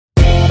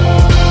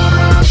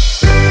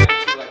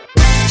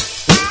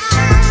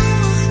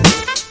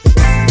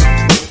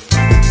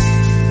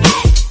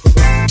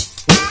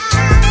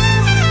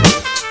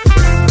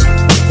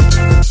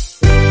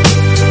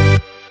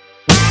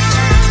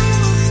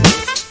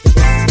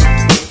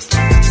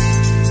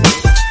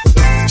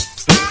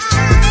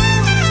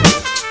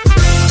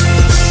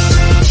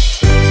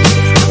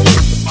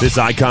This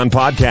Icon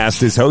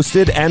podcast is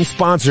hosted and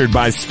sponsored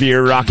by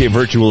Sphere Rocket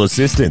Virtual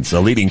Assistants,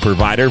 a leading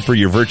provider for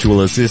your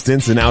virtual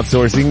assistants and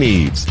outsourcing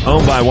needs.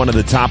 Owned by one of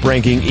the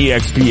top-ranking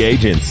EXP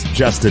agents,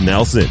 Justin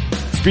Nelson.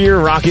 Sphere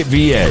Rocket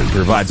VA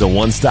provides a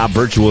one-stop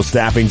virtual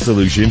staffing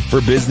solution for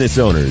business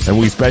owners, and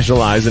we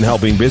specialize in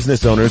helping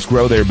business owners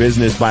grow their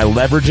business by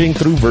leveraging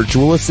through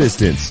virtual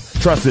assistants.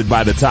 Trusted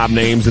by the top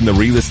names in the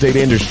real estate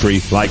industry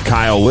like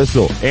Kyle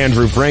Whistle,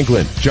 Andrew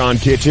Franklin, John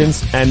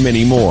Kitchens, and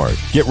many more.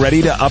 Get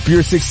ready to up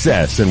your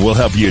success and we'll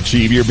help you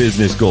achieve your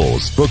business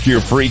goals. Book your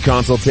free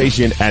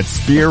consultation at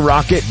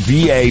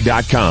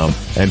sphererocketva.com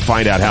and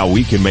find out how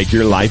we can make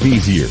your life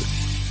easier.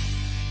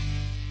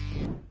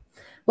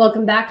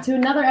 Welcome back to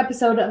another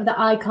episode of the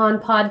Icon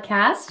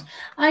Podcast.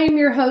 I am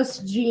your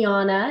host,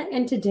 Gianna,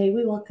 and today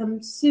we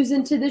welcome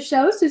Susan to the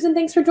show. Susan,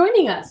 thanks for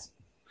joining us.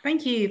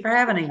 Thank you for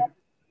having me.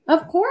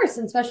 Of course,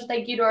 and special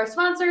thank you to our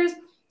sponsors,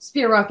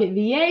 Sphere Rocket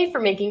VA, for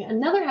making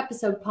another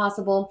episode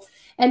possible.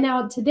 And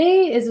now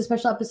today is a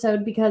special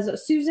episode because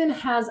Susan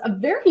has a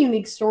very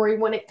unique story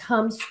when it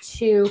comes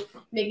to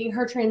making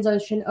her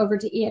transition over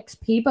to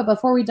EXP. But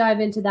before we dive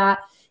into that,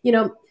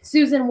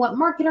 Susan, what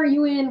market are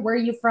you in? Where are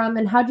you from?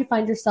 And how'd you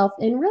find yourself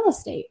in real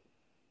estate?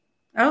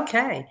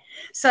 Okay.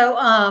 So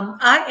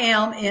I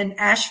am in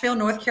Asheville,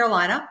 North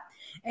Carolina,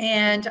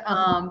 and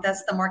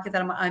that's the market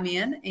that I'm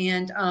in.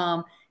 And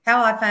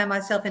how I found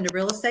myself into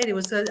real estate, it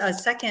was a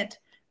second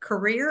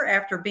career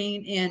after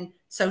being in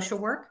social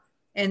work,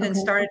 and then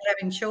started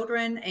having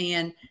children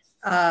and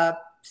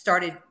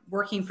started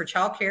working for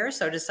childcare.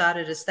 So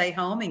decided to stay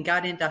home and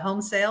got into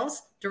home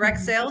sales, direct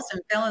sales, and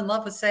fell in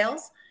love with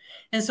sales.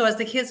 And so as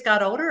the kids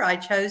got older, I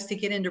chose to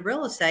get into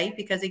real estate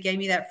because it gave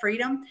me that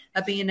freedom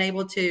of being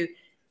able to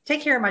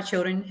take care of my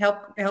children,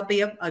 help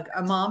be a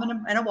mom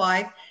and a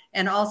wife,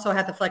 and also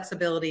have the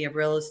flexibility of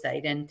real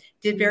estate, and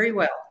did very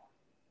well.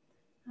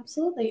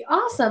 Absolutely.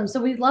 Awesome.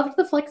 So we loved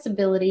the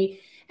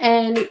flexibility.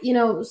 And,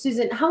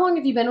 Susan, how long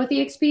have you been with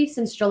EXP?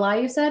 Since July,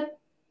 you said?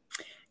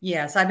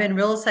 Yes, I've been in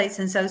real estate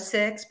since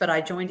 2006, but I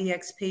joined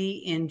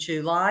EXP in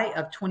July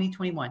of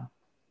 2021.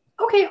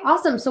 Okay,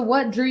 awesome. So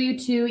what drew you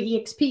to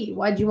EXP?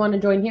 Why did you want to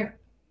join here?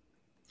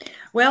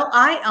 Well,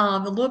 a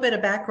little bit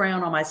of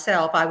background on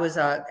myself. I was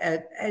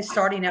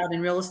starting out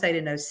in real estate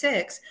in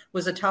 2006,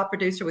 was a top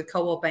producer with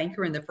Coldwell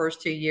Banker in the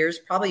first 2 years,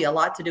 probably a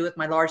lot to do with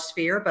my large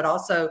sphere, but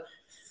also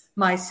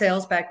my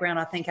sales background,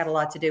 I think, had a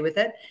lot to do with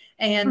it.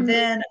 And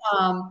then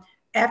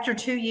after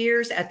 2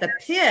 years at the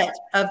pit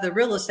of the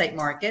real estate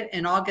market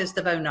in August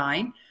of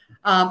 2009,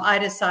 I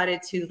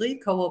decided to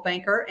leave Coldwell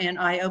Banker, and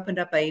I opened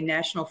up a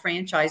national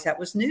franchise that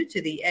was new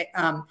to the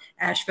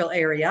Asheville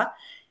area,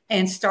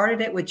 and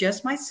started it with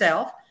just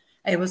myself.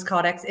 It was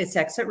called It's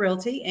Exit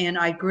Realty, and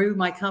I grew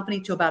my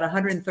company to about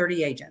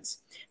 130 agents.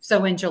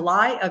 So in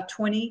July of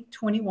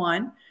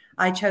 2021,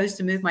 I chose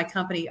to move my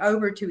company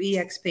over to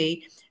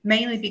EXP,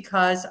 mainly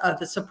because of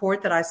the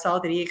support that I saw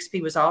that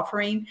EXP was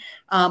offering.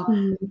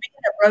 Being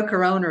a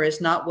broker owner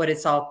is not what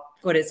it's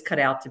cut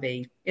out to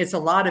be. It's a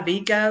lot of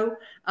ego.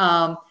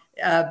 But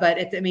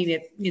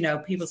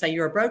people say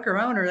you're a broker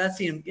owner,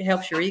 it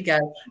helps your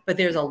ego, but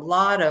there's a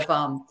lot of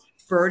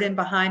burden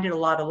behind it, a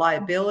lot of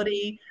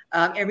liability.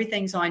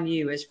 Everything's on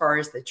you as far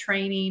as the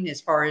training,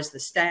 as far as the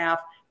staff.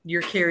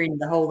 You're carrying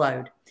the whole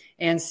load.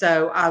 And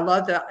so I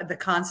love the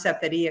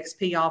concept that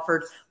EXP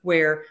offered,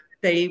 where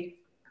they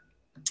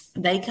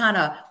kind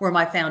of were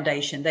my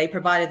foundation. They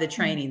provided the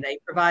training, they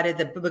provided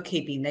the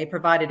bookkeeping, they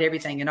provided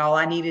everything. And all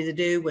I needed to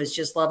do was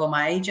just love on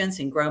my agents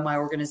and grow my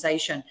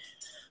organization,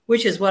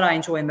 which is what I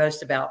enjoy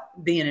most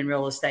about being in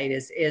real estate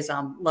is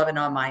loving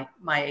on my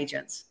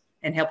agents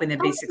and helping them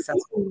be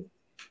successful.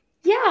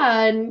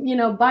 Yeah.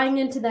 And, buying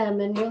into them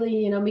and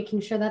really,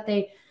 making sure that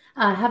they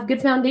have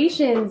good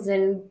foundations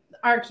and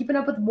are keeping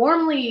up with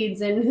warm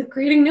leads and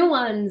creating new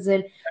ones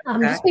and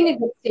just being a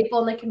good staple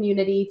in the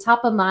community,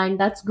 top of mind.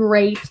 That's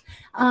great.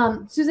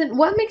 Susan,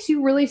 what makes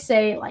you really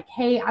say like,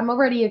 hey, I'm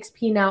over at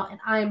EXP now and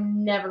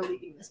I'm never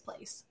leaving this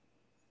place?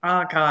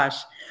 Oh,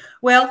 gosh.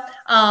 Well,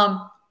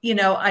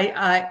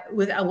 I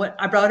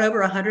brought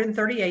over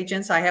 130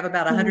 agents. I have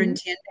about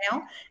 110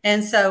 now.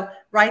 And so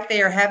right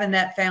there, having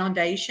that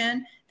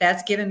foundation,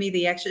 that's given me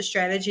the exit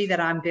strategy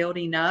that I'm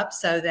building up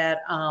so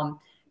that,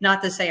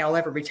 not to say I'll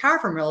ever retire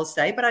from real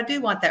estate, but I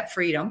do want that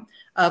freedom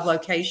of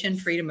location,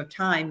 freedom of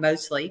time,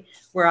 mostly,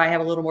 where I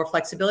have a little more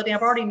flexibility.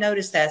 I've already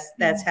noticed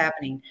that's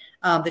happening.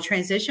 The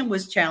transition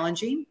was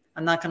challenging.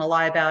 I'm not going to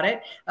lie about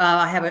it.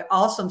 I have an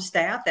awesome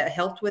staff that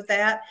helped with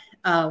that.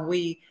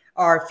 We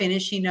are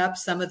finishing up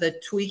some of the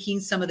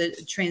tweaking, some of the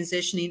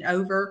transitioning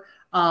over.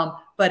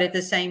 But at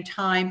the same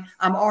time,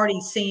 I'm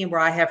already seeing where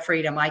I have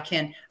freedom. I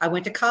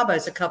went to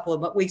Cabo's a couple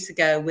of weeks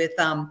ago with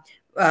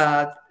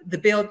the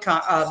build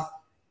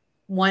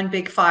One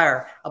Big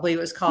Fire, I believe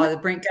it was called, the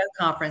Brent Go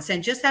Conference.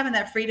 And just having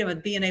that freedom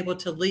of being able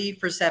to leave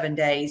for 7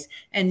 days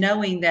and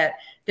knowing that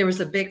there was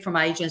a big for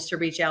my agents to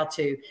reach out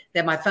to,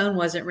 that my phone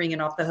wasn't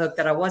ringing off the hook,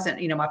 that I wasn't,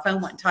 my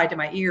phone wasn't tied to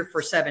my ear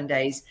for 7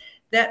 days.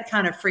 That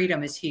kind of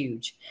freedom is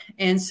huge.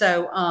 And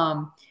so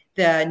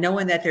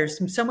knowing that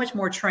there's so much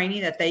more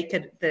training that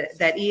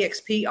that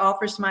EXP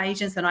offers to my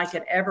agents than I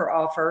could ever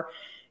offer.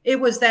 It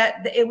was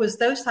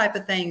those type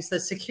of things, the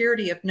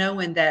security of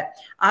knowing that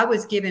I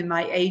was giving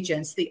my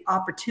agents the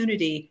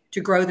opportunity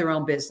to grow their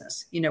own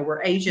business.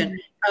 We're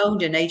agent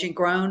owned and agent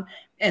grown.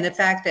 And the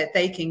fact that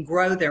they can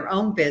grow their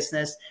own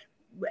business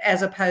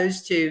as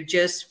opposed to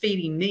just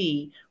feeding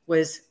me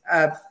was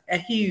a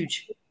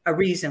huge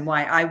reason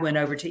why I went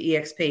over to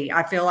EXP.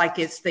 I feel like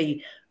it's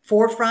the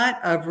forefront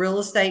of real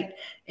estate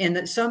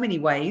in so many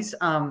ways.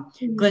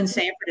 Glenn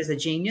Sanford is a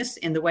genius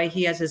in the way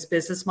he has his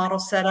business model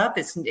set up.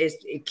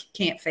 It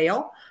can't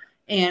fail.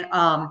 And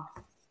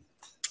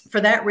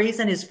for that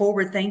reason, his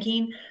forward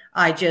thinking,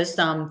 I just,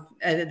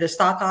 the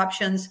stock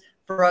options,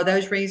 for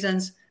those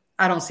reasons,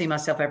 I don't see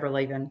myself ever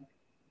leaving.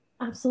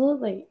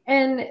 Absolutely.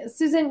 And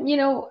Susan,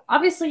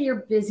 obviously you're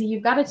busy.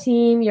 You've got a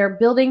team, you're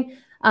building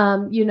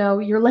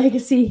your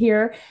legacy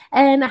here.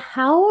 And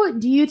how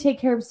do you take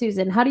care of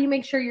Susan? How do you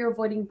make sure you're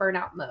avoiding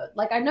burnout mode?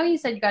 Like, I know you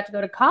said you got to go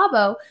to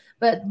Cabo,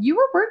 but you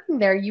were working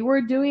there. You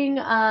were doing,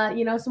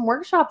 some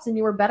workshops and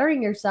you were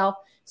bettering yourself.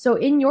 So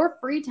in your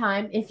free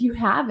time, if you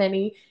have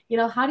any,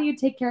 how do you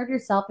take care of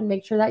yourself and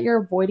make sure that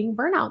you're avoiding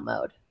burnout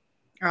mode?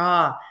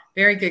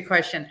 Very good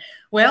question.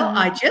 Well,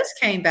 I just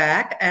came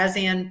back as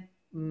in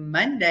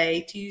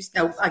Monday, Tuesday.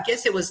 No, I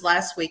guess it was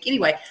last week.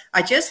 Anyway,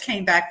 I just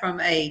came back from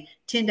a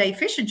 10-day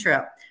fishing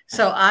trip.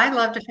 So I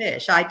love to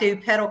fish. I do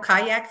pedal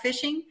kayak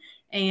fishing,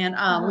 and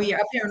we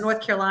up here in North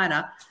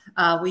Carolina,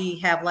 we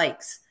have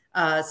lakes.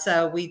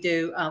 So we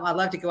do. I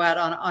love to go out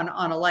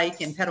on a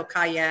lake and pedal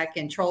kayak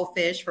and troll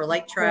fish for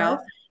lake trout,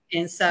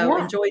 and so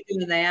enjoy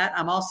doing that.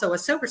 I'm also a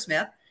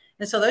silversmith,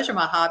 and so those are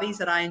my hobbies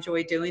that I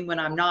enjoy doing when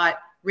I'm not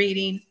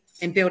reading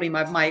and building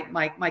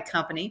my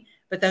company.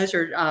 But those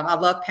are, I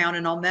love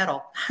pounding on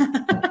metal.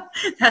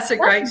 That's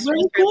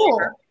really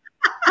cool.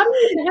 How do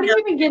you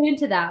even get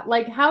into that?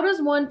 Like, how does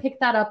one pick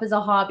that up as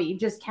a hobby,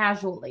 just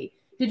casually?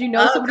 Did you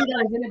know somebody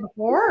that was in it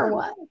before, or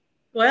what?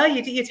 Well,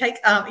 you take,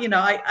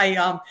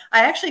 I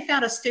actually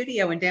found a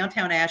studio in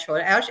downtown Asheville.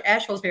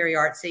 Asheville's very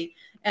artsy.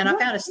 And I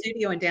found a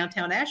studio in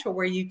downtown Asheville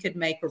where you could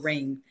make a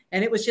ring.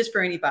 And it was just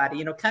for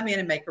anybody, come in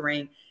and make a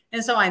ring.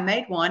 And so I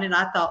made one and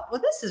I thought,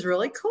 well, this is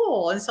really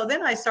cool. And so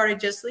then I started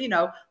just,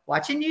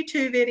 watching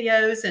YouTube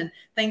videos and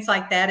things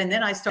like that. And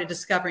then I started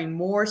discovering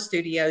more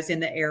studios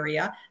in the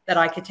area that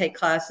I could take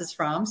classes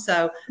from.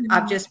 So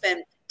I've just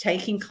been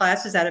taking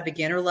classes at a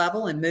beginner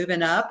level and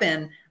moving up.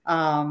 And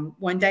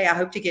one day I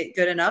hope to get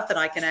good enough that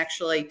I can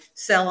actually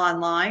sell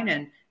online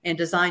and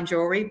design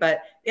jewelry.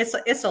 But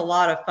it's a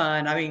lot of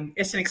fun. I mean,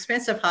 it's an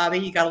expensive hobby.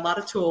 You got a lot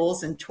of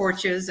tools and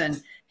torches and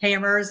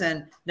hammers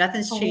and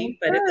nothing's cheap,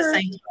 but at the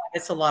same time,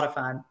 it's a lot of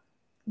fun.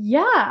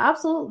 Yeah,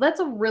 absolutely. That's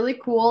a really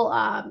cool,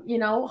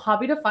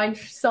 hobby to find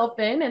yourself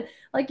in. And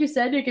like you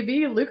said, it could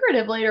be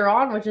lucrative later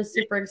on, which is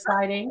super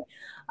exciting.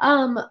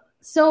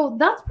 So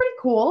that's pretty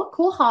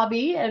cool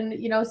hobby. And,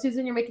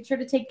 Susan, you're making sure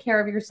to take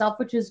care of yourself,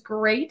 which is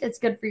great. It's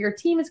good for your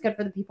team. It's good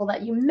for the people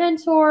that you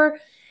mentor.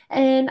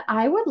 And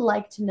I would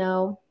like to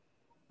know,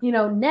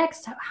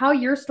 next, how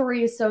your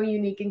story is so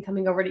unique in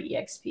coming over to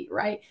EXP,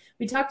 right?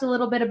 We talked a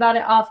little bit about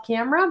it off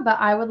camera, but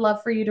I would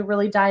love for you to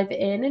really dive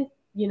in and,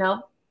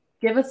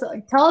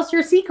 tell us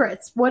your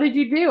secrets. What did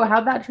you do?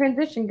 How'd that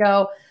transition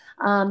go?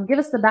 Give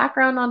us the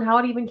background on how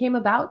it even came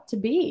about to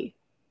be.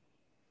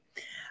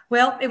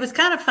 Well, it was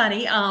kind of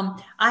funny.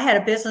 I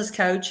had a business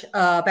coach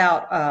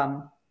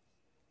about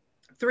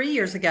 3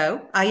 years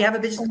ago. I have a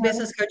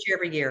business coach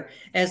every year.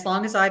 As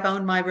long as I've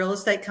owned my real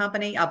estate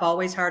company, I've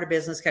always hired a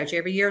business coach.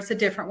 Every year it's a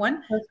different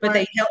one, but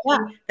they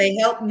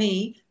help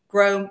me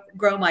grow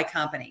my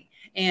company.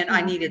 And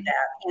I needed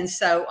that. And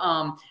so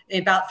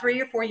about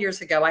 3 or 4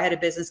 years ago, I had a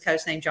business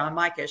coach named John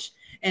Mikish.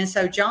 And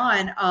so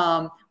John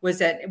was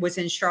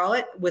in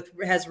Charlotte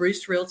has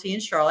Roost Realty in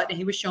Charlotte, and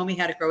he was showing me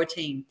how to grow a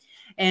team.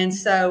 And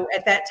so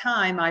at that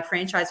time, my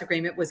franchise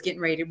agreement was getting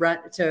ready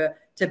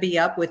to be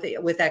up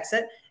with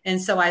exit. And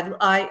so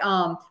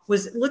I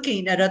was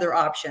looking at other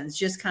options,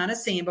 just kind of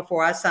seeing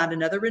before I signed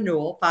another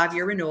renewal,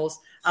 5-year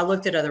renewals. I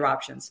looked at other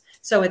options.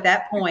 So at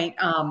that point,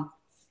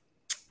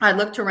 I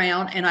looked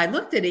around and I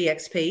looked at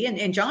EXP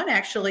and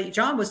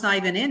John was not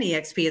even in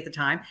EXP at the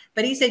time,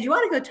 but he said, you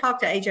ought to go talk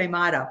to AJ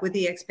Maida with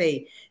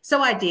EXP. So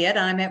I did. And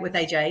I met with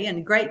AJ,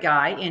 and great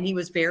guy. And he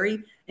was very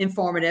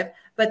informative,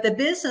 but the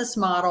business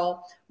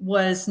model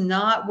was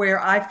not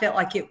where I felt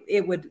like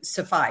it would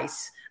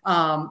suffice.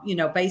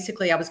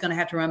 Basically I was going to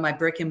have to run my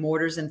brick and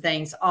mortars and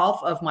things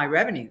off of my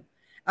revenue,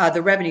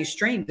 the revenue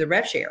stream, the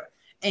rev share.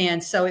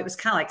 And so it was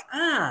kind of like,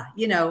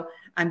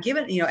 I'm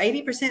giving,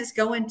 80% is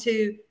going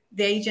to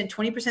the agent,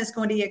 20% is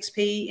going to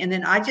EXP. And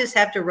then I just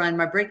have to run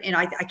my brick, and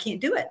I can't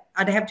do it.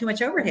 I'd have too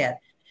much overhead.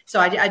 So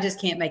I just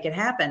can't make it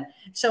happen.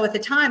 So at the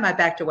time I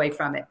backed away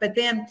from it. But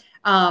then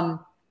I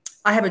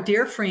have a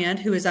dear friend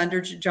who is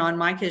under John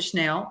Mikish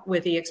now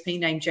with EXP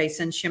named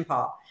Jason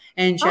Shimpaw.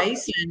 And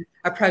Jason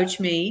approached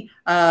me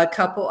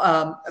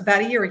about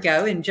a year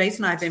ago. And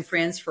Jason and I have been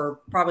friends for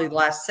probably the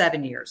last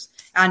 7 years.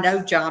 I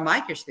know John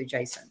Mikish through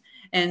Jason.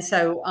 And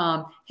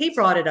so he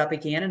brought it up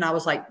again, and I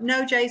was like,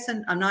 no,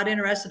 Jason, I'm not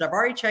interested. I've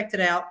already checked it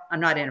out. I'm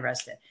not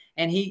interested.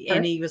 And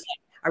he was like,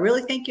 I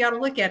really think you ought to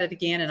look at it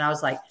again. And I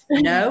was like,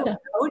 no, I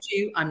told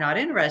you I'm not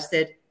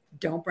interested.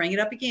 Don't bring it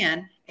up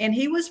again. And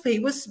he was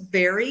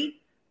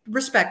very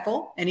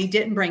respectful, and he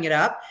didn't bring it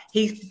up.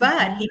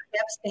 But he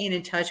kept staying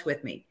in touch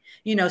with me.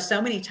 You know,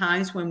 so many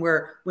times when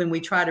we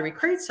try to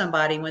recruit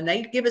somebody, when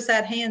they give us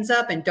that hands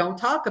up and don't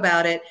talk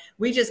about it,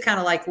 we just kind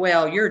of like,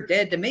 well, you're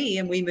dead to me,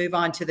 and we move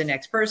on to the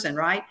next person,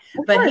 right?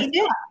 But he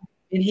did,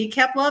 and he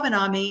kept loving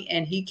on me,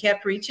 and he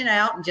kept reaching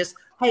out and just,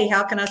 hey,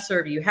 how can I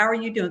serve you? How are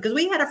you doing? Because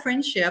we had a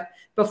friendship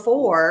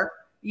before,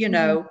 you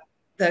know,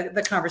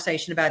 the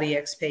conversation about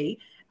EXP.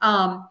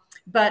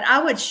 But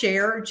I would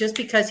share, just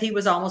because he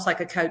was almost like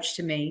a coach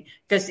to me,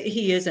 because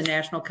he is a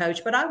national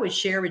coach, but I would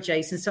share with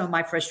Jason some of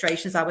my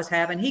frustrations I was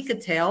having. He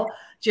could tell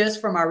just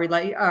from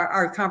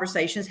our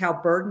conversations how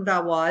burdened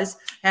I was,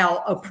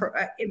 how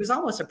it was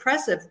almost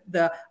oppressive,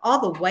 all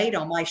the weight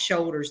on my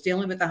shoulders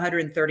dealing with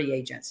 130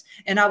 agents.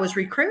 And I was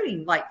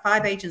recruiting like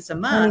 5 agents a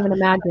month. I can't even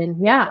imagine.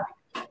 Yeah.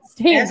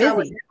 Staying busy. I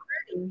was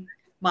recruiting,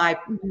 my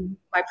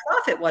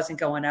profit wasn't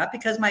going up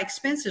because my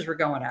expenses were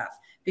going up.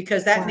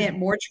 Because that meant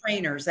more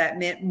trainers, that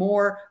meant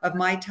more of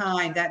my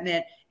time, that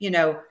meant, you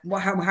know,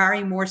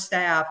 hiring more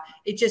staff.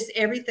 It just,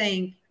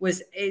 everything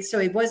was, so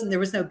it wasn't, there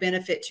was no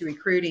benefit to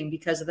recruiting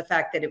because of the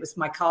fact that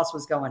my cost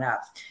was going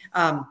up.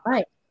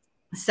 Right.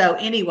 So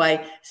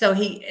anyway,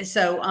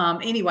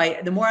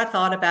 anyway, the more I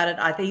thought about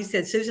it, he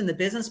said, Susan, the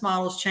business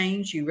model's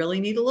changed. You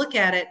really need to look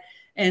at it.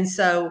 And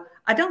so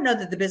I don't know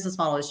that the business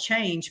model has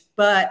changed,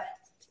 but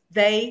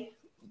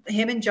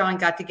him and John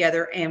got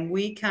together and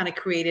we kind of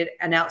created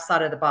an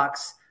outside of the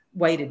box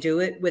way to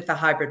do it with the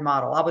hybrid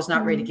model. I was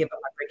not ready to give up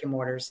my brick and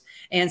mortars.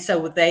 And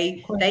so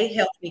they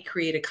helped me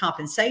create a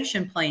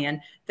compensation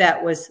plan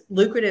that was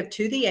lucrative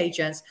to the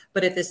agents,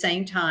 but at the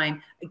same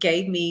time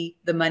gave me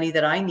the money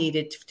that I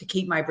needed to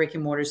keep my brick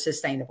and mortars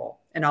sustainable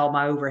and all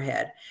my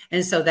overhead.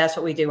 And so that's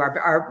what we do.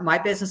 My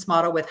business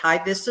model with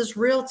High Vistas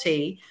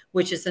Realty,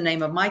 which is the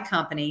name of my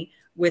company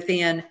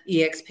within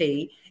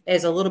EXP,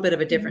 is a little bit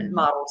of a different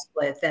model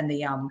split than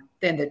the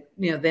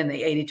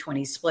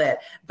 80-20 split.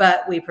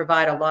 But we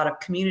provide a lot of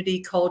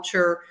community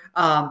culture,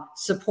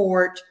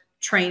 support,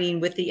 training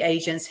with the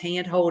agents,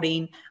 hand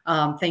holding,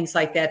 things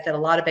like that a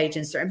lot of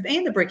agents are,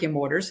 and the brick and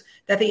mortars,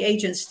 that the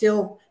agents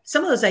still,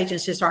 some of those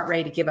agents just aren't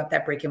ready to give up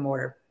that brick and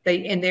mortar.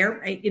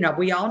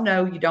 We all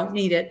know you don't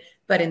need it,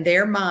 but in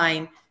their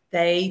mind,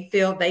 they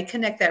feel they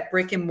connect that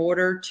brick and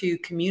mortar to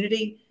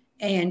community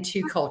and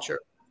to culture.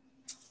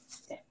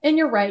 And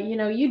you're right. You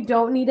know, you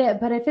don't need it,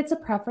 but if it's a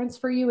preference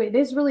for you, it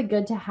is really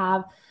good to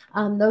have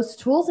those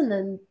tools and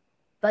then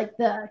like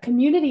the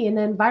community and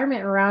the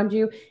environment around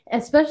you,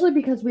 especially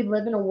because we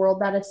live in a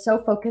world that is so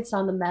focused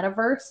on the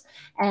metaverse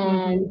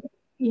and,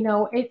 you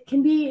know, it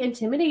can be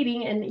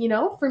intimidating. And, you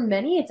know, for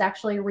many, it's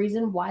actually a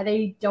reason why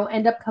they don't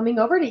end up coming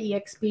over to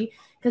EXP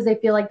because they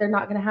feel like they're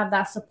not going to have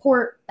that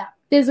support, that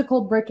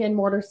physical brick and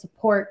mortar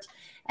support.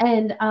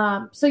 And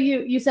so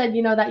you said,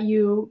 you know, that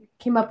you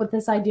came up with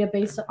this idea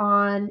based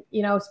on,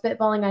 you know,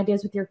 spitballing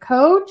ideas with your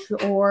coach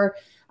or,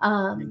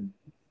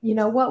 you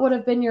know, what would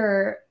have been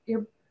your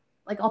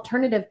like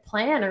alternative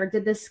plan, or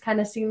did this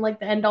kind of seem like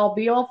the end all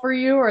be all for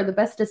you or the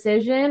best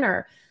decision,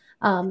 or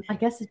I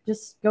guess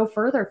just go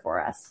further for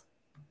us?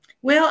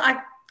 Well,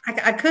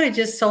 I could have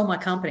just sold my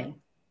company.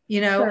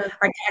 You know, sure.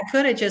 I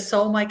could have just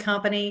sold my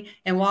company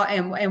and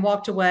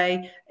walked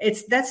away.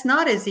 That's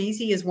not as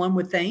easy as one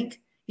would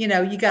think. You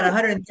know, you got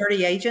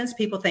 130 agents.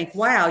 People think,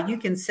 wow, you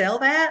can sell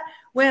that.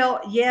 Well,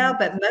 yeah,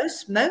 but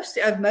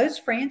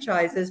most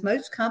franchises,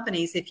 most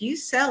companies, if you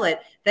sell it,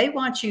 they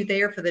want you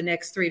there for the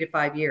next 3 to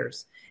 5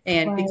 years.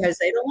 And because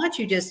they don't want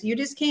you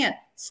just can't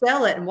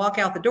sell it and walk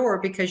out the door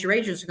because your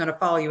agents are going to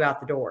follow you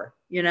out the door,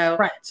 you know?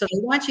 Right. So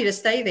they want you to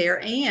stay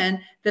there. And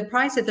the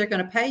price that they're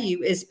going to pay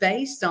you is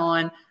based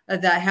on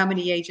how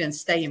many agents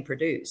stay and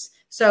produce.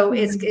 So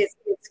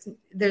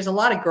there's a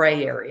lot of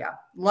gray area.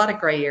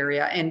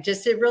 And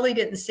just, it really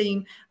didn't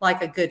seem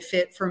like a good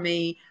fit for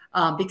me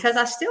because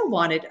I still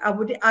wanted,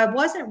 I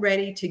wasn't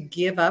ready to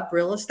give up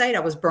real estate.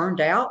 I was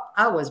burned out.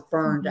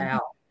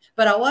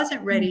 But I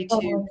wasn't ready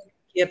to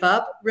give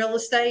up real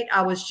estate.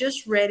 I was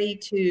just ready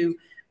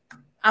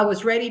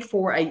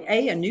for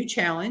a new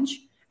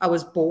challenge. I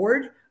was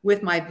bored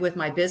with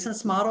my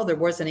business model. There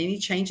wasn't any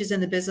changes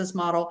in the business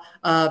model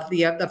of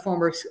the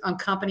former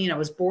company, and I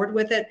was bored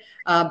with it.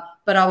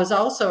 But I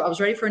was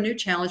ready for a new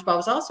challenge, but I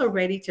was also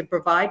ready to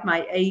provide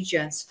my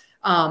agents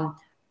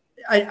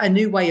a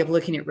new way of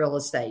looking at real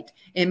estate.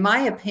 In my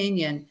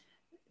opinion,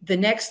 the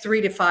next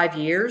 3 to 5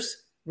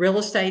 years, real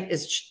estate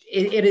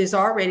is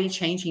already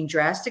changing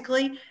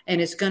drastically, and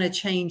it's going to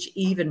change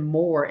even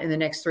more in the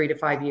next 3 to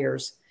 5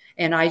 years.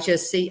 And I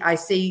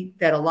see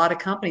that a lot of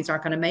companies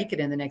aren't going to make it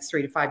in the next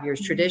 3 to 5 years.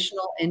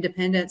 Traditional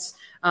independence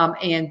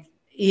and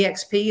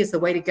EXP is the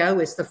way to go.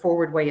 It's the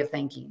forward way of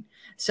thinking.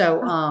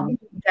 So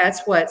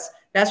that's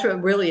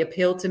what really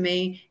appealed to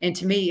me. And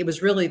to me, it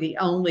was really the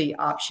only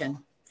option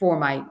for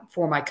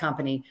my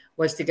company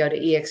was to go to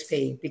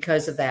EXP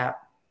because of that.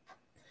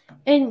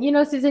 And,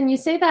 Susan, you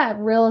say that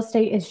real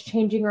estate is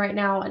changing right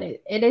now, and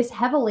it is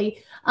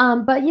heavily.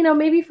 But,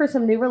 maybe for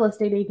some new real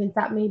estate agents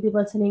that may be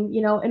listening,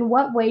 in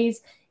what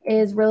ways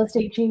is real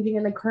estate changing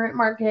in the current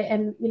market?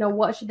 And,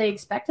 what should they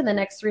expect in the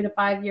next 3 to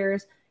 5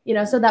 years,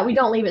 so that we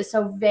don't leave it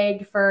so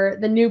vague for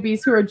the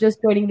newbies who are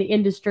just joining the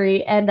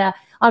industry. And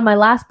on my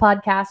last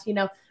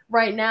podcast,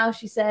 right now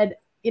she said,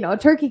 a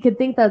turkey could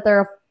think that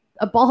they're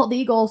a bald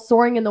eagle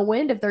soaring in the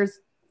wind if there's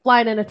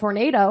flying in a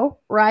tornado,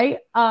 right?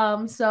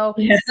 So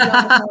Yeah.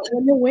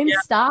 when the wind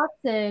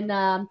stops and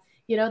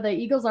the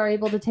eagles are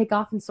able to take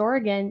off and soar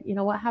again,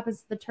 what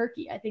happens to the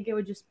turkey? I think it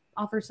would just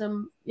offer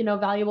some,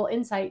 valuable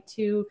insight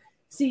to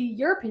see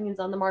your opinions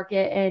on the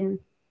market and,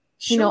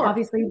 Sure.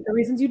 obviously the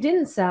reasons you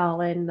didn't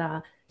sell and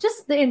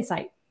just the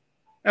insight.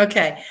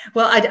 Okay.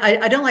 Well,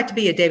 I don't like to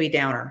be a Debbie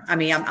Downer. I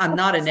mean, I'm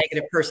not a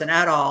negative person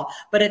at all,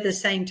 but at the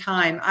same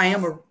time, I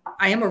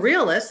am a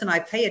realist, and I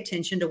pay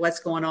attention to what's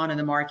going on in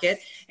the market.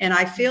 And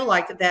I feel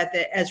like that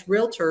as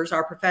realtors,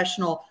 our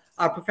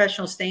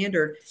professional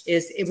standard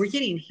is we're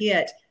getting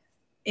hit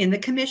in the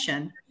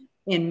commission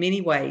in many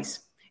ways,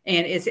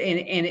 and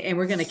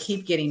we're going to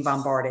keep getting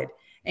bombarded.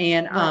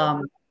 And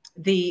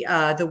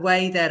the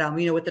way that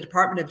with the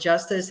Department of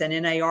Justice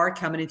and NAR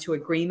coming into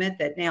agreement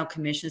that now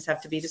commissions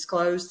have to be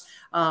disclosed,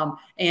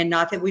 and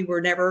not that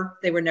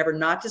they were never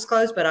not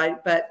disclosed,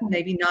 but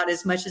maybe not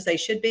as much as they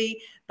should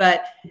be.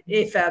 But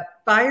if a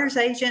buyer's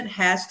agent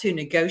has to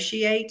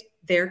negotiate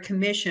their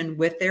commission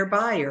with their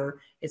buyer,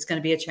 it's going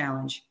to be a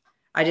challenge.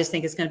 I just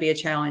think it's going to be a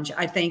challenge.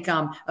 I think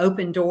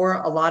Open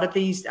Door, a lot of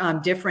these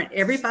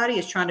everybody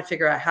is trying to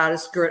figure out how to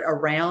skirt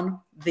around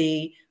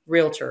the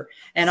realtor.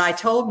 And I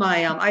told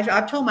my,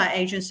 I've told my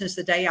agents since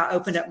the day I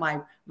opened up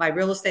my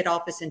real estate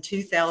office in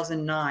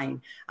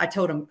 2009.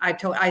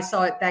 I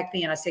saw it back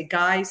then. I said,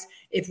 guys,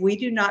 if we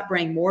do not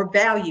bring more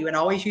value, and I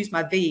always use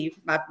my V,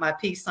 my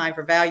peace sign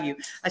for value.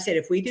 I said,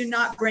 if we do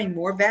not bring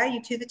more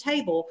value to the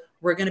table,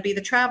 we're going to be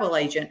the travel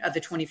agent of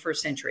the 21st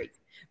century.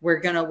 We're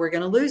gonna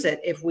lose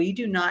it if we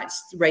do not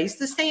raise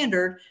the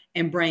standard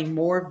and bring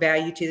more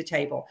value to the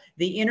table.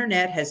 The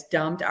internet has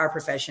dumbed our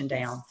profession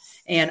down,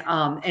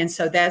 and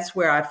so that's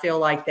where I feel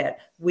like that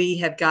we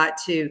have got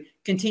to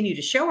continue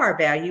to show our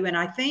value. And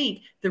I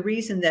think the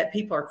reason that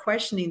people are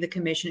questioning the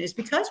commission is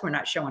because we're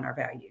not showing our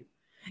value.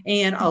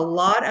 And a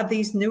lot of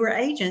these newer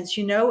agents,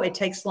 it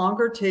takes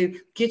longer to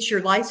get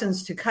your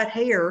license to cut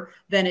hair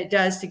than it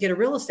does to get a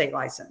real estate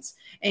license.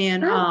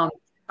 And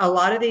a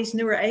lot of these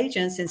newer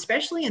agents,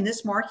 especially in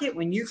this market,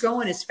 when you're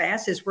going as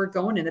fast as we're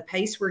going and the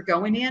pace we're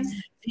going in,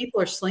 people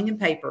are slinging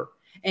paper,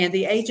 and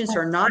the agents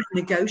are not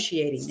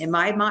negotiating. In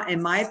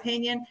my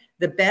opinion,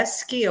 the best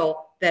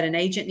skill that an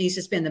agent needs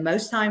to spend the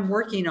most time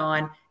working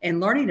on and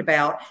learning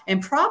about, and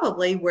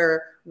probably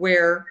where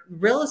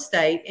real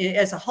estate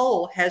as a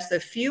whole has the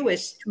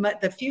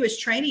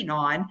fewest training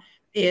on,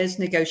 is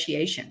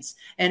negotiations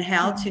and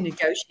how to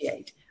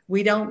negotiate.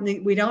 We don't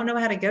know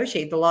how to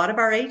negotiate. A lot of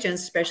our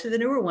agents, especially the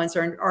newer ones,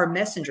 are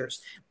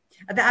messengers.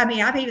 I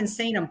mean, I've even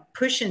seen them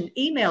pushing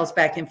emails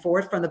back and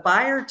forth from the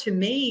buyer to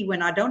me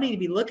when I don't need to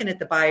be looking at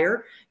the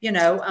buyer,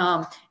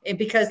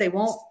 because they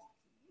won't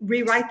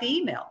rewrite the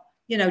email,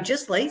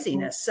 just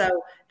laziness.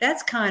 So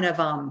that's kind of,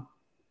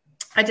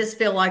 I just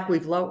feel like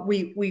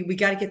we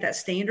got to get that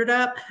standard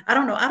up. I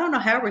don't know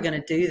how we're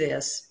going to do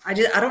this. I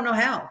don't know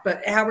how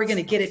we're going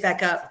to get it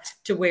back up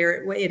to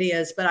where it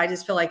is. But I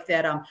just feel like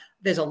that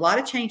there's a lot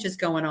of changes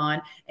going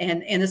on,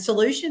 and the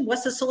solution.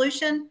 What's the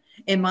solution?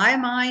 In my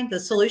mind, the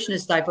solution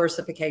is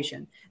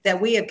diversification. That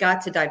we have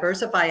got to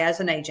diversify as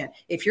an agent.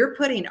 If you're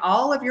putting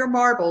all of your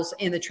marbles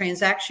in the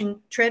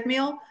transaction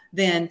treadmill,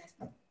 then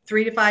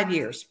 3 to 5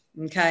 years.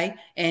 Okay.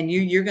 And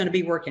you're going to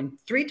be working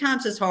 3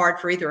 times as hard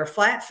for either a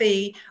flat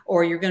fee,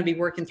 or you're going to be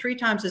working 3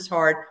 times as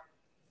hard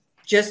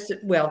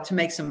to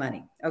make some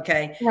money.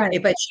 Okay.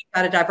 Right. But you've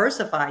got to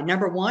diversify.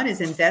 Number one is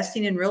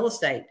investing in real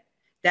estate.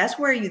 That's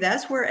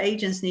where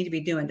agents need to be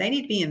doing. They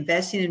need to be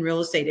investing in real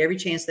estate every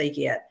chance they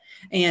get.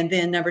 And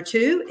then number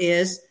 2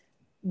 is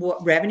other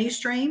revenue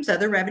streams,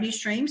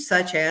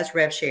 such as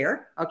rev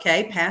share,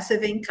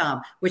 passive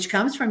income, which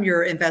comes from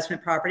your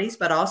investment properties,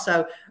 but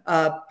also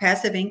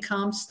passive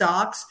income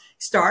stocks.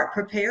 Start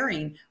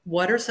preparing.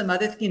 What are some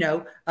other,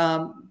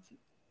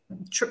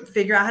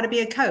 figure out how to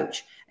be a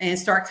coach and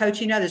start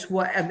coaching others.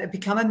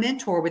 Become a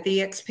mentor with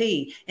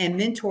EXP and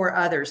mentor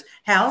others.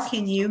 How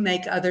can you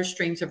make other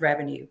streams of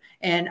revenue?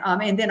 And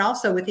then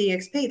also with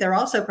EXP, they're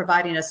also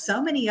providing us so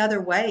many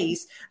other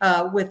ways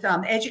with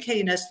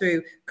educating us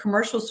through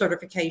commercial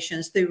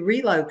certifications, through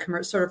reload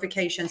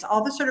certifications,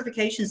 all the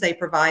certifications they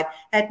provide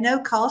at no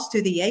cost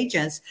to the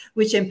agents,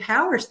 which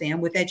empowers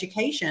them with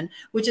education,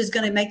 which is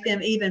going to make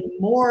them even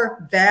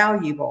more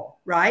valuable,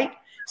 right?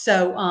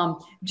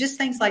 So just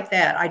things like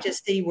that. I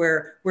just see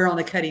where we're on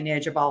the cutting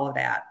edge of all of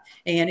that.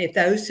 And if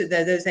those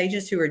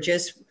agents who are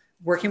just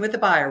working with the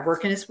buyer,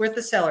 working with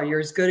the seller, you're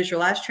as good as your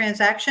last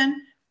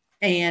transaction,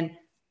 and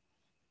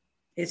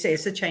it's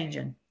a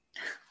changing.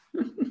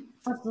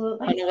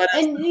 Absolutely.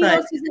 And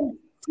Susan,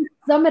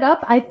 sum it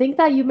up, I think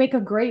that you make a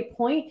great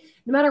point.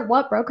 No matter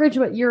what brokerage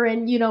what you're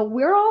in,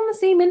 we're all in the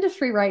same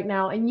industry right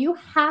now, and you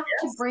have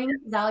to bring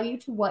value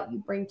to what you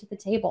bring to the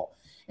table.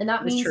 And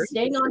that means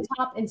staying on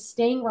top and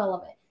staying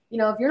relevant.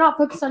 If you're not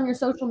focused on your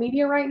social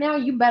media right now,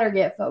 you better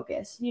get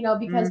focused,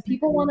 because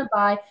people want to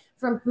buy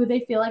from who they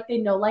feel like they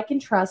know, like,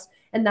 and trust.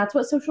 And that's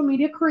what social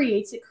media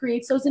creates. It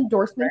creates those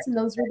endorsements and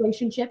those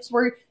relationships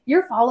where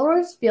your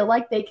followers feel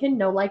like they can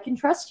know, like, and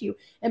trust you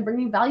and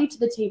bringing value to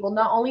the table.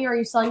 Not only are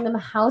you selling them a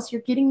house,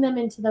 you're getting them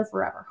into their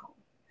forever home.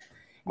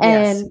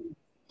 Yes.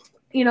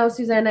 And,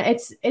 Susanna,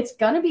 it's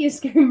going to be a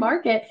scary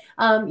market,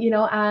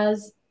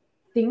 as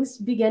things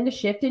begin to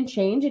shift and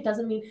change. It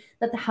doesn't mean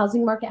that the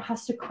housing market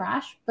has to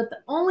crash, but the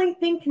only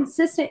thing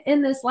consistent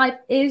in this life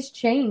is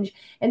change,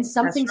 and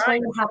something's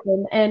going to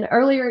happen. And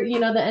earlier, the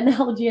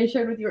analogy I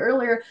shared with you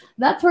earlier,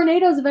 that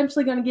tornado is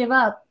eventually going to give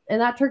up,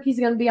 and that turkey's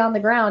going to be on the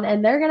ground,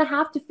 and they're going to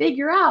have to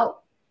figure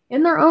out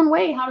in their own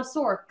way how to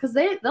soar, because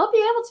they'll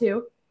be able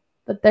to,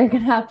 but they're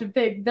going to have to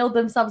build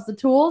themselves the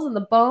tools and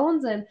the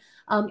bones and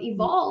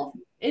evolve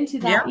into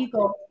that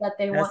eagle that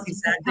they want to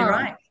become.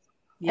 Right.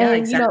 Yeah, and,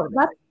 exactly.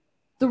 That's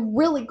the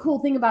really cool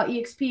thing about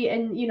EXP.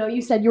 And,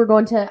 you said you were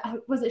going to,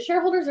 was it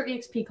Shareholders or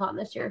EXP Con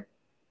this year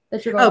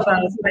that you're going to?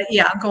 Both. But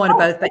yeah, I'm going to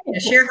both. But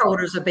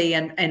Shareholders will be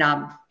in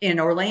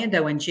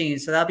Orlando in June.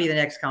 So that'll be the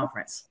next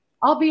conference.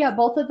 I'll be at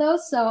both of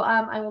those. So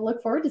I will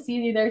look forward to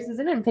seeing you there,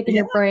 Susan, and picking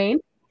your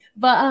brain.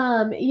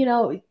 But,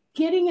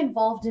 getting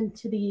involved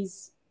into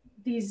these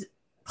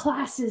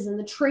classes and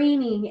the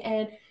training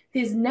and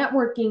these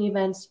networking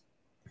events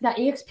that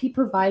EXP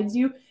provides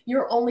you,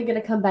 you're only going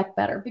to come back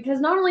better, because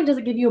not only does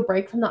it give you a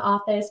break from the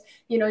office,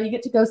 you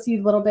get to go see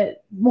a little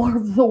bit more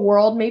of the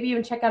world, maybe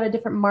even check out a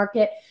different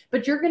market,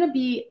 but you're going to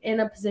be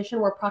in a position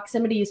where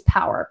proximity is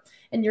power,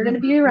 and you're going to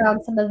be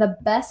around some of the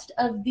best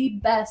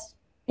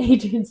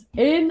agents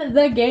in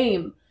the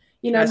game,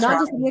 just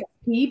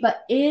EXP,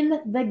 but in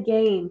the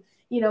game.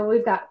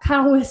 We've got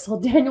Kyle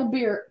Whistle, Daniel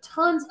Beer,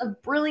 tons of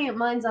brilliant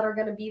minds that are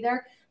going to be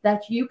there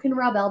that you can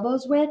rub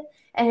elbows with.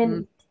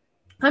 And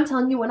I'm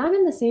telling you, when I'm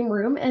in the same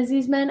room as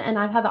these men, and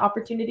I've had the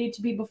opportunity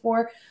to be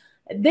before,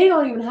 they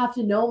don't even have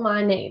to know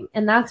my name.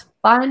 And that's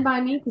fine by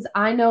me, because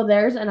I know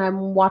theirs and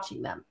I'm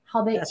watching them,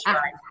 how they act,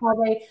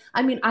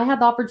 I had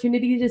the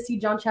opportunity to see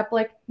John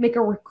Cheplick make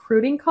a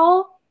recruiting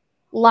call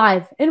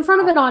live in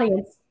front of an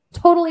audience,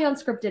 totally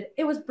unscripted.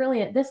 It was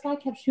brilliant. This guy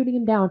kept shooting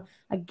him down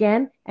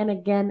again and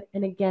again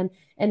and again.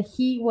 And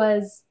he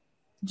was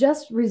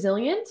just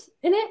resilient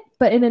in it,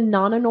 but in a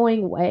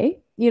non-annoying way.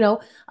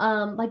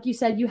 Like you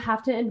said, you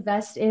have to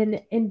invest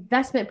in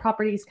investment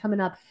properties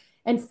coming up.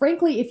 And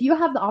frankly, if you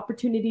have the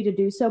opportunity to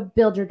do so,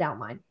 build your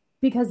downline,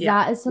 because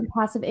that is some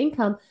passive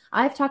income.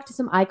 I've talked to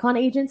some icon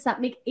agents that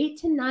make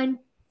 $8,000 to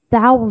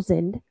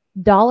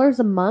 $9,000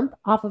 a month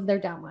off of their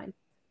downline.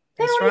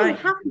 They don't even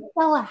have to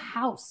sell a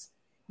house.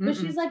 But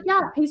she's like,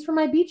 yeah, it pays for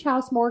my beach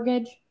house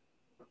mortgage.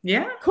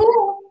 Yeah.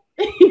 Cool.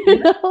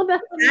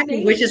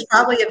 Exactly, which is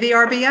probably a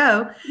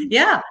VRBO.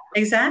 Yeah,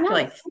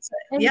 exactly.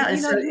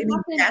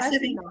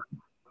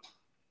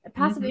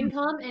 Passive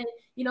income, and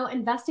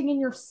investing in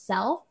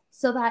yourself,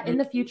 so that in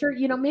the future,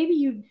 maybe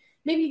you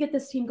get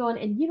this team going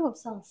and you don't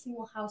sell a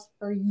single house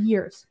for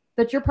years,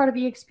 but you're part of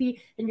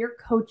EXP and you're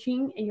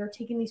coaching and you're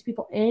taking these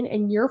people in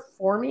and you're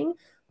forming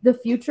the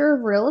future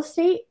of real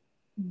estate.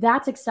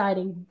 That's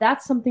exciting.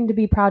 That's something to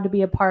be proud to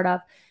be a part of.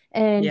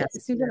 And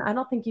Susan, I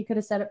don't think you could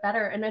have said it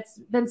better. And it's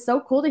been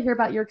so cool to hear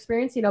about your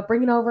experience,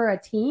 bringing over a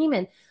team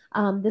and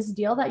this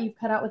deal that you've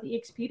cut out with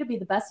EXP to be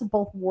the best of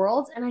both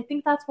worlds. And I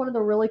think that's one of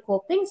the really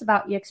cool things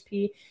about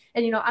EXP.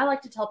 And, I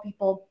like to tell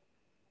people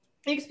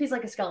EXP is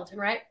like a skeleton,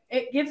 right?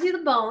 It gives you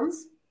the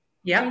bones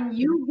and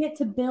you get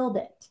to build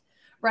it,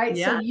 right?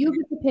 So you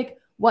get to pick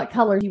what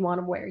colors you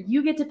want to wear.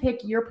 You get to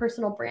pick your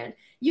personal brand.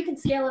 You can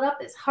scale it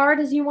up as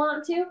hard as you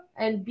want to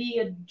and be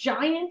a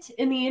giant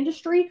in the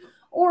industry,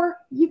 or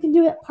you can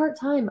do it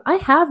part-time. I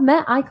have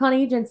met icon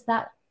agents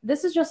that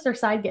this is just their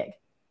side gig.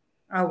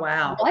 Oh,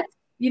 wow. What?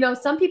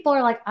 Some people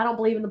are like, I don't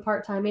believe in the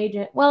part-time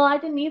agent. Well, I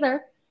didn't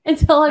either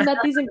until I met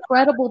these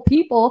incredible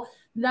people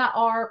that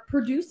are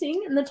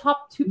producing in the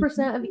top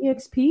 2% of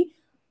EXP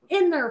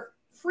in their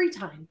free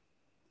time.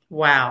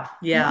 Wow.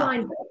 Yeah.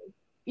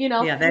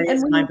 Mind-blowing, that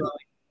is mind-blowing.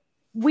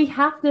 We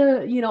have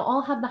to,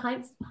 all have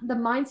the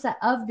mindset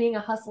of being a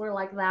hustler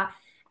like that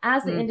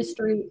as the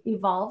industry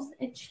evolves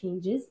and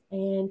changes.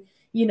 And,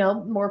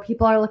 more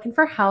people are looking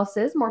for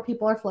houses, more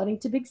people are flooding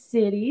to big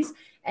cities,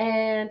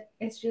 and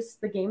it's just,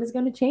 the game is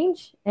going to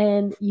change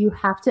and you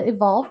have to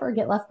evolve or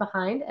get left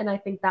behind. And I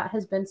think that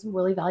has been some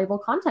really valuable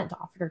content to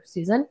offer,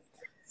 Susan.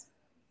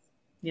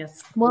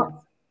 Yes.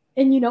 Well,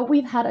 and,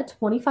 we've had a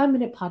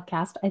 25-minute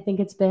podcast. I think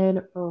it's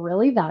been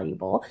really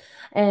valuable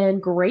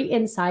and great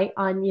insight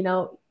on,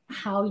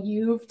 how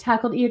you've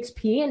tackled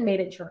EXP and made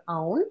it your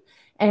own,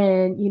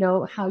 and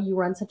how you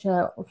run such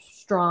a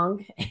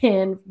strong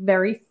and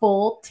very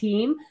full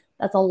team.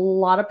 That's a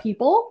lot of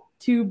people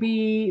to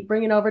be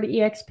bringing over to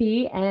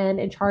EXP and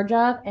in charge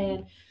of.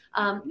 And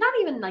not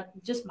even like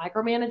just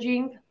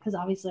micromanaging, because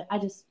obviously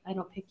I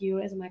don't pick you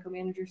as a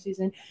micromanager,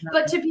 Susan,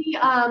 but to be,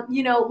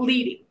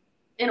 leading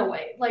in a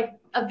way, like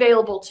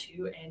available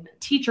to and a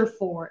teacher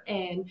for,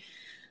 and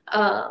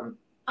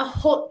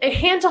a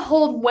hand to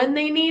hold when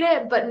they need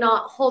it, but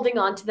not holding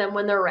on to them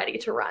when they're ready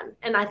to run.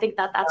 And I think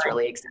that's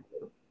really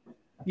exciting.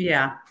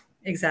 Yeah,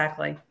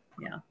 exactly.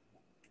 Yeah.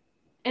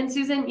 And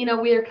Susan,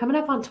 we are coming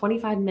up on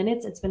 25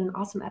 minutes. It's been an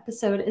awesome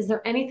episode. Is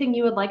there anything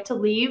you would like to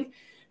leave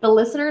the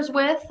listeners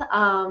with?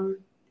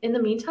 In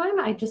the meantime,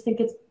 I just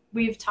think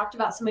we've talked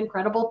about some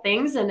incredible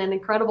things and an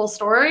incredible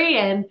story.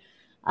 And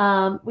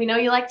we know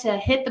you like to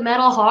hit the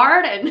metal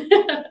hard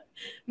and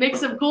make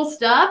some cool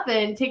stuff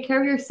and take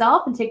care of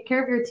yourself and take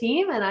care of your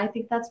team. And I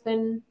think that's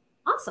been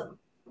awesome.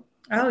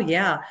 Oh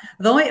yeah.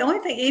 The only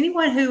thing,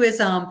 anyone who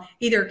is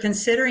either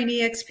considering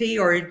EXP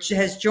or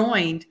has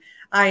joined,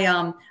 I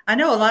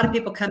know a lot of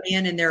people come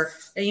in and they're,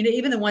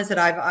 even the ones that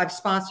I've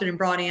sponsored and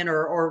brought in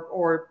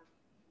or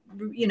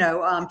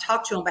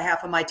talk to on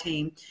behalf of my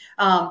team.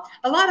 A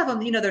lot of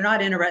them, they're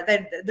not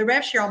interested. The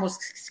rev share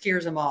almost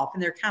scares them off,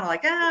 and they're kind of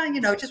like,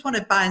 just want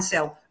to buy and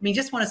sell.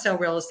 Just want to sell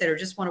real estate or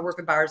just want to work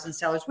with buyers and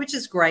sellers, which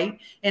is great.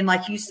 And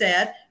like you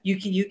said,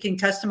 you can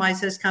customize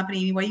this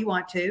company any way you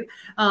want to.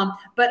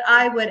 But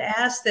I would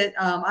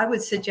I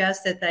would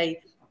suggest that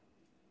they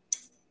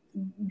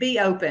be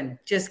open.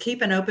 Just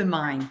keep an open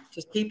mind.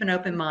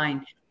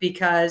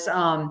 Because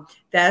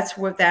that's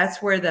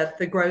where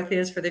the growth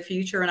is for the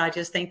future. And I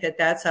just think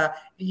that's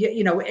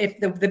if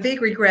the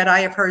big regret I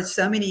have heard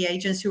so many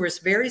agents who are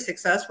very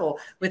successful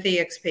with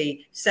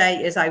EXP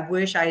say is, I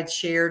wish I had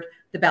shared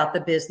about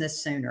the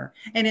business sooner.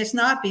 And it's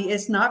not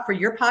for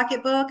your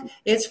pocketbook.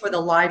 It's for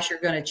the lives you're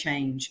going to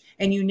change.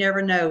 And you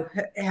never know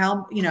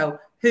how,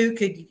 who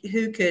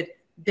could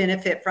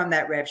benefit from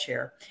that rev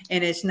share.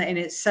 And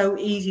it's so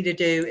easy to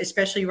do,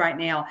 especially right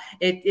now.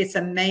 It's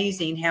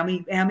amazing how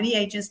many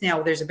agents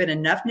now, there's been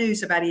enough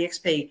news about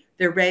EXP.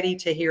 They're ready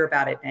to hear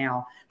about it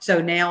now.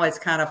 So now it's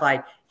kind of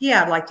like,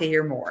 yeah, I'd like to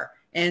hear more.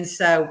 And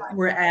so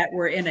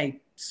we're in a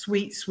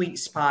sweet, sweet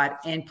spot,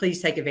 and please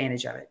take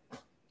advantage of it.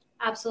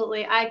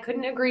 Absolutely. I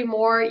couldn't agree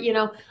more.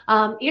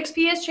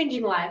 EXP is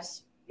changing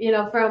lives,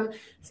 from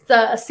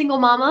a single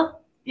mama,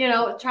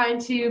 trying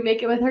to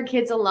make it with her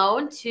kids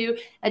alone, to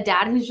a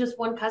dad who's just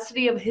won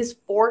custody of his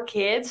 4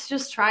 kids,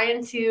 just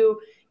trying to,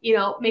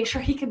 make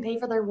sure he can pay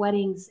for their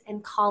weddings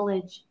and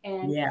college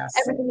and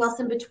everything else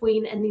in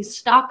between. And these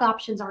stock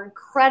options are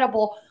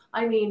incredible.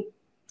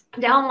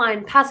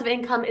 Downline passive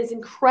income is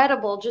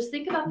incredible. Just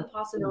think about the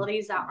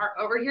possibilities that are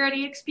over here at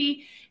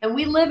EXP. And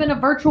we live in a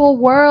virtual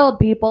world,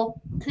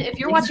 people. If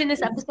you're watching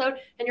this episode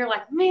and you're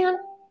like, man,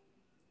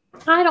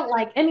 I don't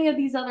like any of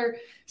these other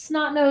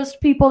snot-nosed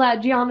people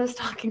that Gianna's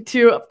talking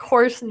to. Of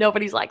course,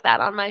 nobody's like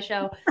that on my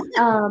show.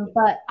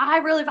 But I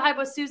really vibe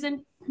with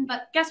Susan.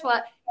 But guess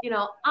what?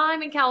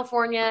 I'm in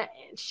California,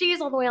 and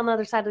she's all the way on the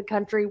other side of the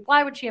country.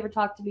 Why would she ever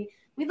talk to me?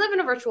 We live in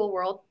a virtual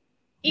world.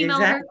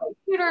 Email her,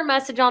 shoot her a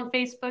message on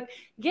Facebook,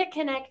 get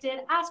connected,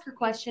 ask her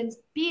questions,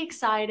 be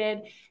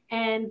excited,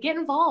 and get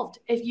involved.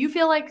 If you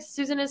feel like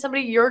Susan is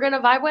somebody you're going to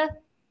vibe with,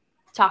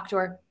 talk to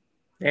her.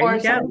 Or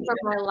somebody from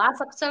my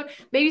last episode,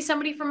 maybe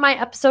somebody from my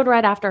episode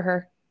right after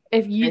her.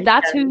 If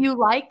that's who you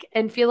like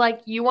and feel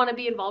like you want to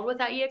be involved with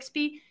that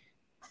EXP,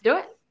 do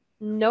it.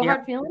 No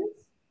hard feelings.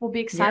 We'll be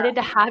excited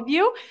to have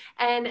you.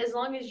 And as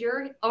long as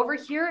you're over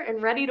here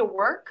and ready to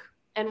work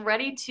and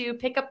ready to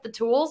pick up the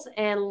tools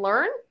and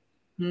learn,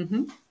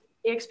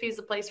 EXP is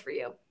the place for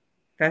you.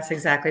 That's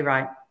exactly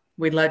right.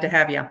 We'd love to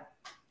have you.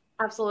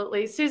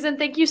 Absolutely. Susan,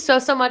 thank you so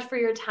much for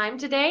your time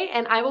today.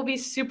 And I will be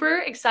super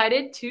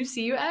excited to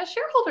see you as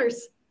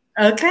shareholders.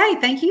 Okay.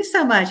 Thank you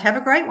so much. Have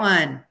a great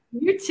one.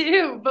 You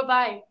too.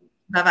 Bye-bye.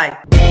 Bye-bye.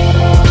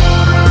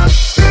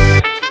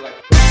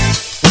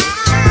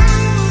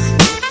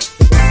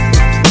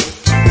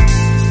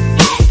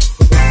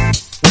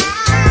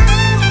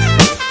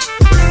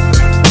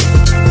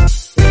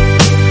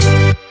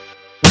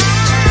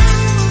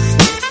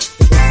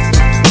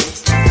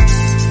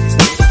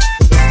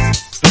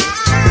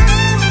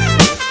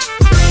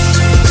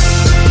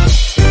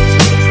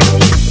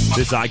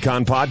 This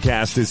Icon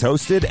podcast is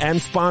hosted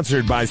and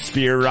sponsored by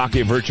Sphere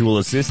Rocket Virtual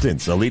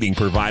Assistants, a leading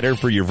provider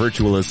for your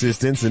virtual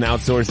assistants and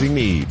outsourcing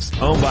needs.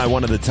 Owned by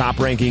one of the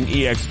top-ranking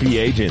EXP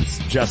agents,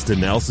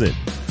 Justin Nelson.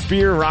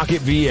 Sphere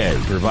Rocket VA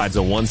provides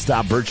a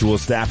one-stop virtual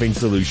staffing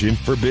solution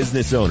for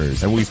business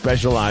owners, and we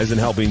specialize in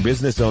helping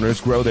business owners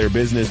grow their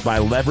business by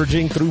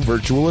leveraging through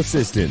virtual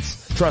assistants.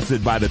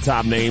 Trusted by the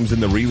top names in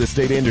the real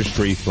estate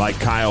industry like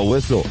Kyle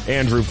Whistle,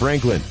 Andrew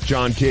Franklin,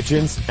 John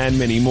Kitchens, and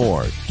many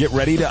more. Get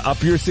ready to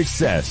up your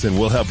success, and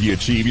we'll help you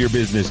achieve your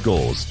business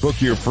goals.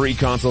 Book your free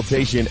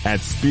consultation at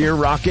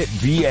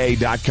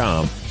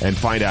SphereRocketVA.com and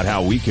find out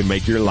how we can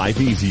make your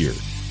life easier.